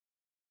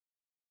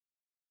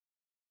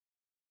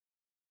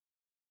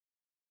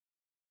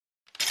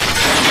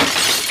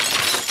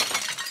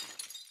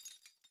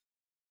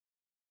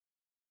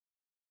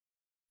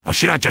Or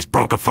should I just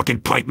broke a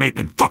fucking plate, mate,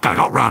 and fuck I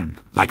got run?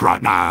 Like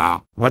right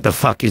now. What the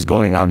fuck is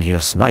going on here,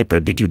 Sniper?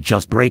 Did you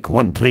just break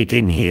one plate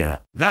in here?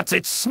 That's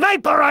it,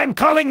 Sniper! I'm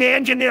calling the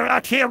engineer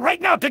out here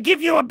right now to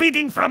give you a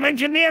beating from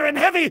Engineer and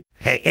Heavy!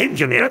 Hey,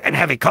 Engineer and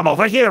Heavy, come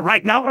over here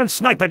right now, and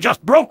Sniper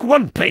just broke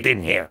one plate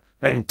in here.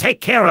 And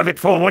take care of it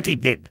for what he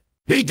did.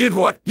 He did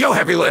what? Yo,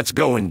 Heavy, let's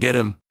go and get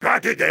him.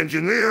 Got it,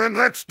 Engineer, and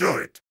let's do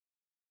it.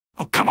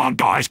 Oh, come on,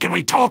 guys, can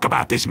we talk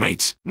about this,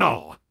 mates?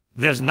 No.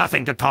 There's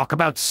nothing to talk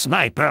about,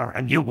 Sniper,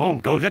 and you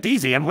won't go that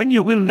easy, and when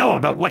you will know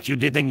about what you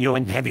did, then you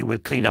and Heavy will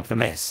clean up the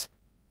mess.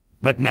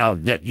 But now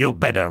that you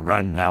better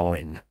run now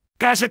in.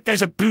 Guys, if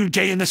there's a blue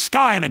jay in the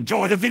sky and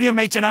enjoy the video,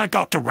 mates, and I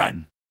got to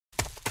run.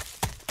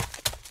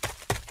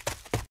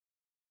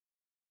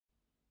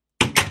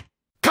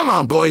 Come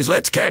on, boys,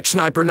 let's catch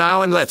Sniper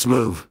now and let's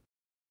move.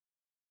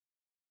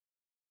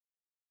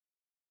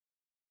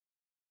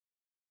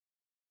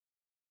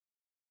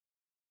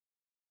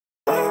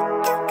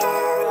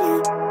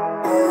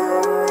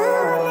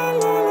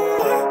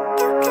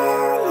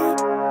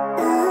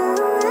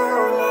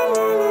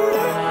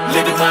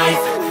 Living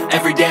life,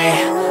 every day,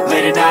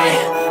 late at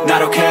night,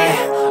 not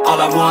okay. All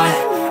I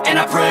want, and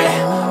I pray,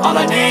 all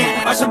I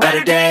need are some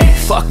better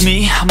days. Fuck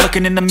me, I'm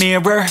looking in the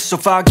mirror, so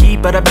foggy,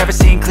 but I've never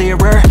seen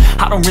clearer.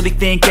 I don't really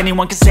think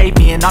anyone can save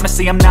me, and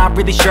honestly I'm not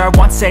really sure I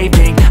want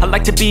saving. I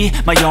like to be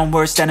my own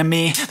worst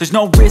enemy. There's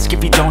no risk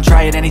if you don't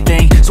try at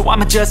anything, so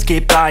I'ma just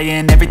keep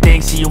buying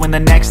everything. See you in the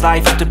next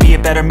life, have to be a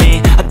better me.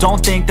 I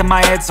don't think that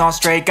my head's on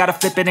straight, gotta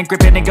flip it and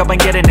grip it and go and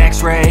get an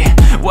x-ray.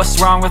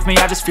 What's wrong with me?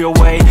 I just feel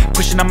weight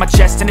pushing on my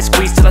chest and it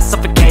squeezes till I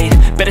suffocate.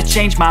 Better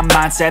change my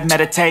mindset,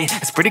 meditate.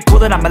 It's pretty cool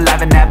that I'm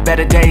alive and have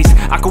better days.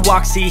 I could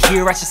walk, see,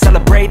 hear, I should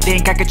celebrate.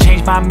 Think I could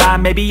change my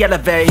mind, maybe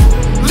elevate.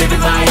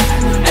 Living life,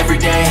 every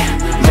day,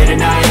 late at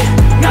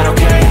night, not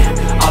okay.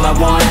 All I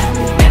want,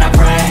 and I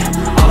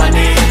pray, all I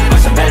need are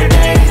some better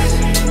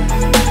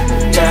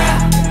days.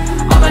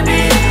 Yeah, all I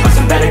need are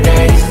some better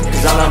days.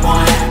 Cause all I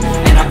want,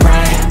 and I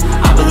pray,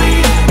 I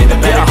believe in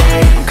the better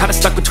days. I'm kinda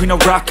stuck between a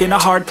rock and a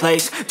hard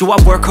place. Do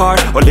I work hard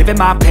or live at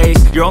my pace?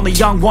 You're only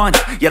young once,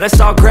 yeah that's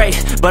all great,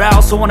 but I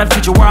also want a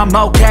future where I'm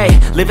okay.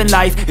 Living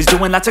life is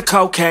doing lots of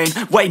cocaine.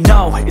 Wait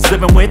no, it's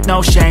living with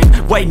no shame.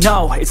 Wait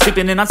no, it's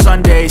sleeping in on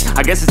Sundays.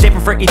 I guess it's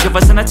different for each of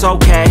us and that's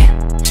okay.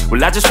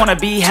 Well I just wanna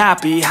be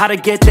happy, how to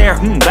get there?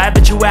 Glad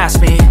that you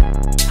asked me.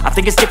 I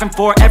think it's different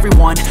for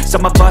everyone.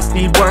 Some of us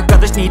need work,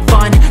 others need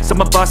fun. Some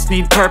of us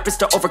need purpose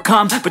to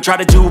overcome. But try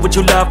to do what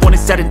you love when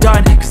it's said and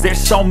done. Cause there's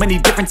so many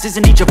differences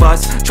in each of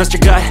us. Trust your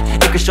gut,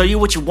 it can show you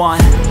what you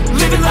want.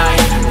 Living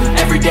life,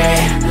 every day,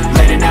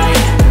 late at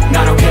night,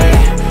 not okay.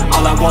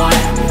 All I want,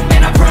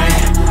 and I pray,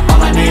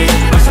 all I need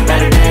are some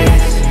better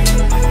days.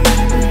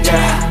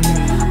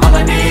 Yeah, all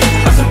I need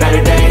are some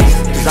better days.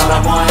 Cause all I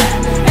want,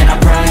 and I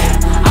pray,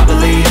 I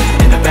believe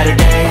in the better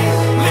days.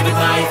 Living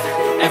life,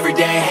 every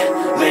day,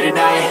 late at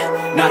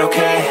night, not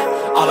okay.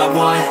 All I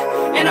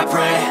want, and I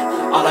pray,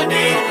 all I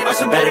need are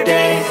some better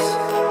days.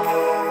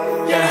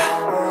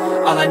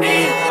 Yeah, all I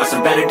need are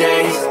some better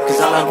days. Cause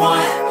all I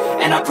want,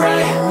 and I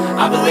pray,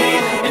 I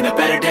believe in the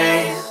better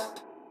days.